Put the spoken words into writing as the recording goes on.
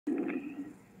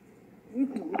You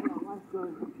can get my life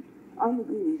going on the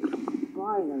beach,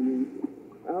 flying, I mean.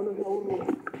 I don't know how well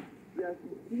you guys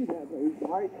can see that, but it's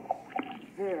right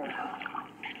there.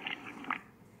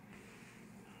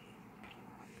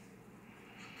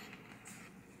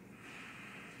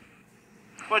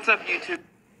 What's up, YouTube?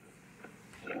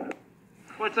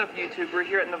 What's up, YouTube? We're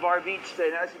here at Navarre Beach today,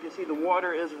 and as you can see, the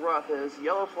water is rough. It is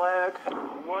yellow flag.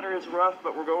 The water is rough,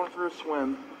 but we're going for a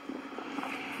swim.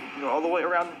 You know, all the way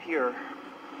around the pier.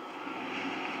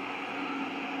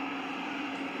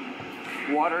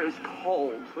 Water is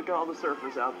cold. Look at all the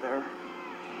surfers out there.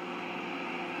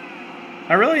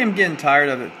 I really am getting tired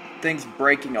of it. Things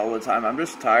breaking all the time. I'm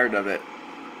just tired of it.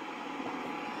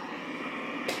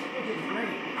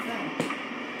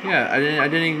 Yeah, I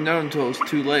didn't even know until it was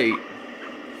too late.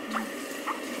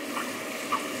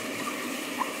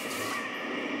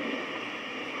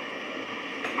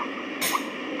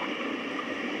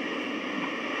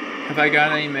 Have I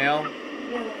got any mail?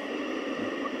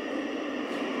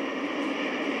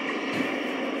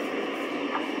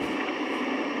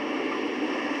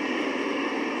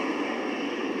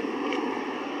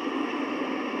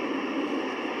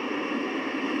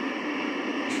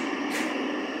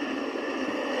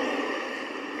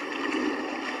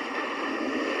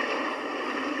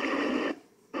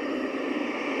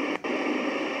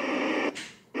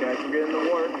 Guys, we're getting the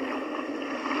water.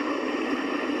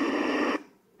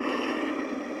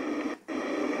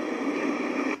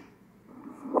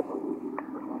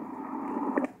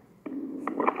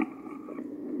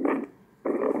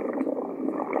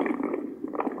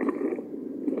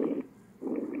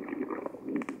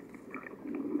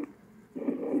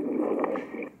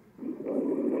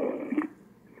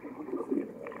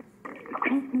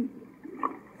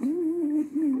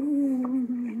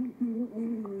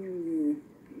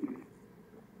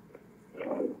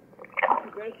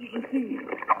 As you can see,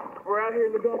 we're out here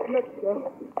in the Gulf of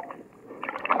Mexico.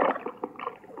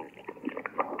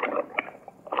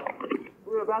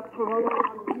 We're about to come over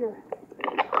on here.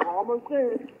 We're almost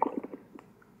there.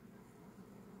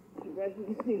 As you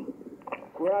can see,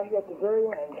 we're out here at the very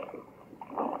end.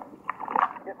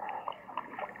 Yep.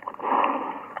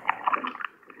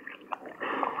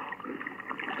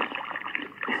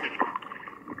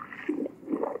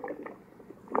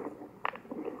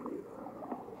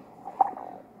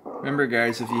 Remember,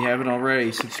 guys, if you haven't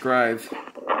already, subscribe.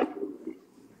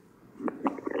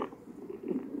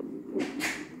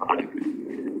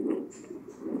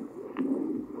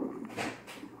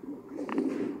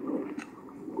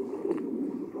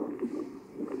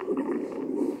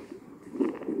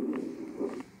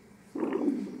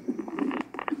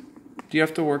 Do you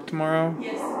have to work tomorrow?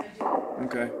 Yes, I do.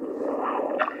 Okay.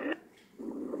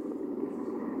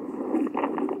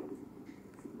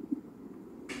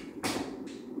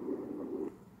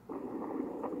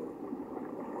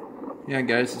 Yeah,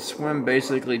 guys, the swim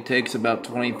basically takes about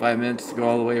 25 minutes to go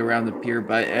all the way around the pier,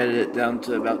 but I edited it down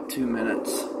to about 2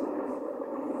 minutes.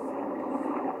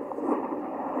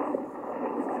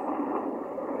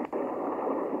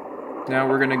 Now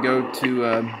we're gonna go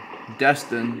to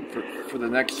Destin for the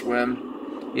next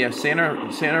swim. Yeah,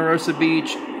 Santa Rosa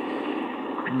Beach,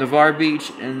 Navarre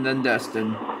Beach, and then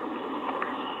Destin.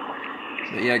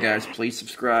 But yeah, guys, please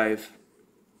subscribe.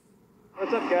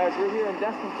 What's up, guys? We're here in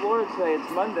Destin, Florida today. It's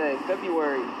Monday,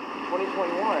 February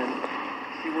 2021.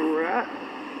 See where we're at?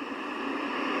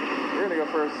 We're gonna go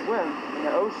for a swim in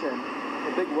the ocean,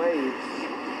 the big waves.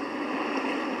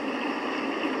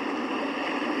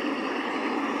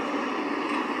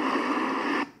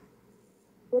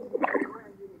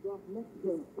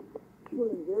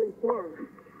 Very far.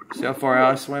 See how far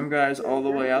out I swim, guys? All the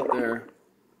way out there.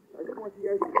 I just want you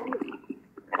guys to see it.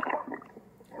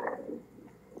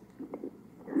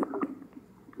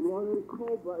 Water is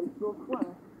cold, but it's still flat.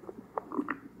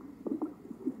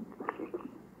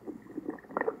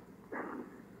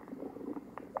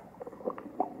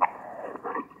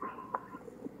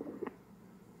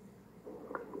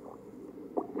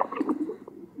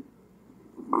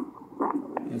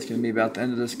 It's gonna be about the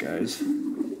end of this, guys.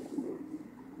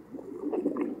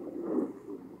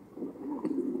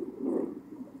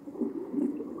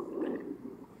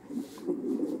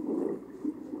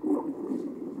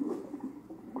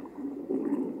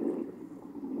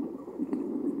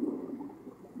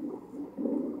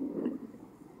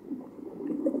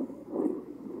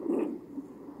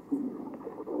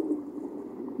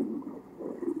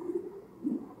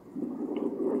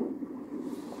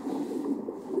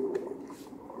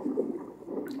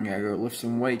 I gotta go lift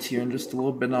some weights here in just a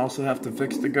little bit, and I also have to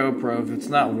fix the GoPro. If it's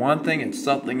not one thing, it's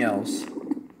something else.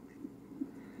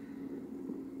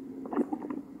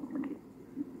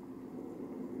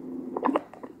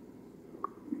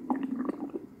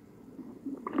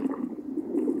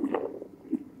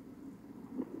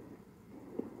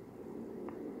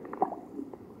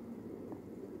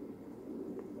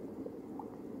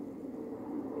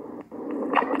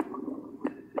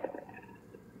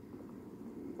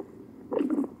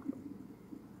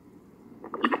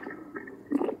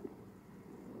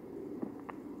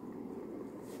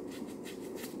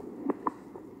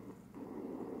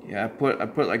 Yeah, I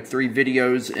put like 3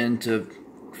 videos into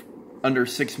under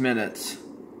 6 minutes.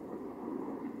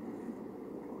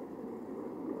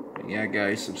 But yeah,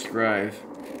 guys, subscribe.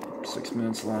 6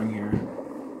 minutes long here.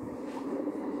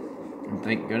 And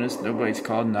thank goodness nobody's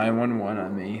called 911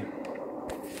 on me.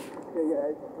 Okay,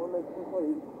 guys, we'll make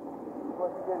complete.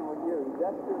 Once again, we're here in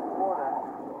Destin, Florida.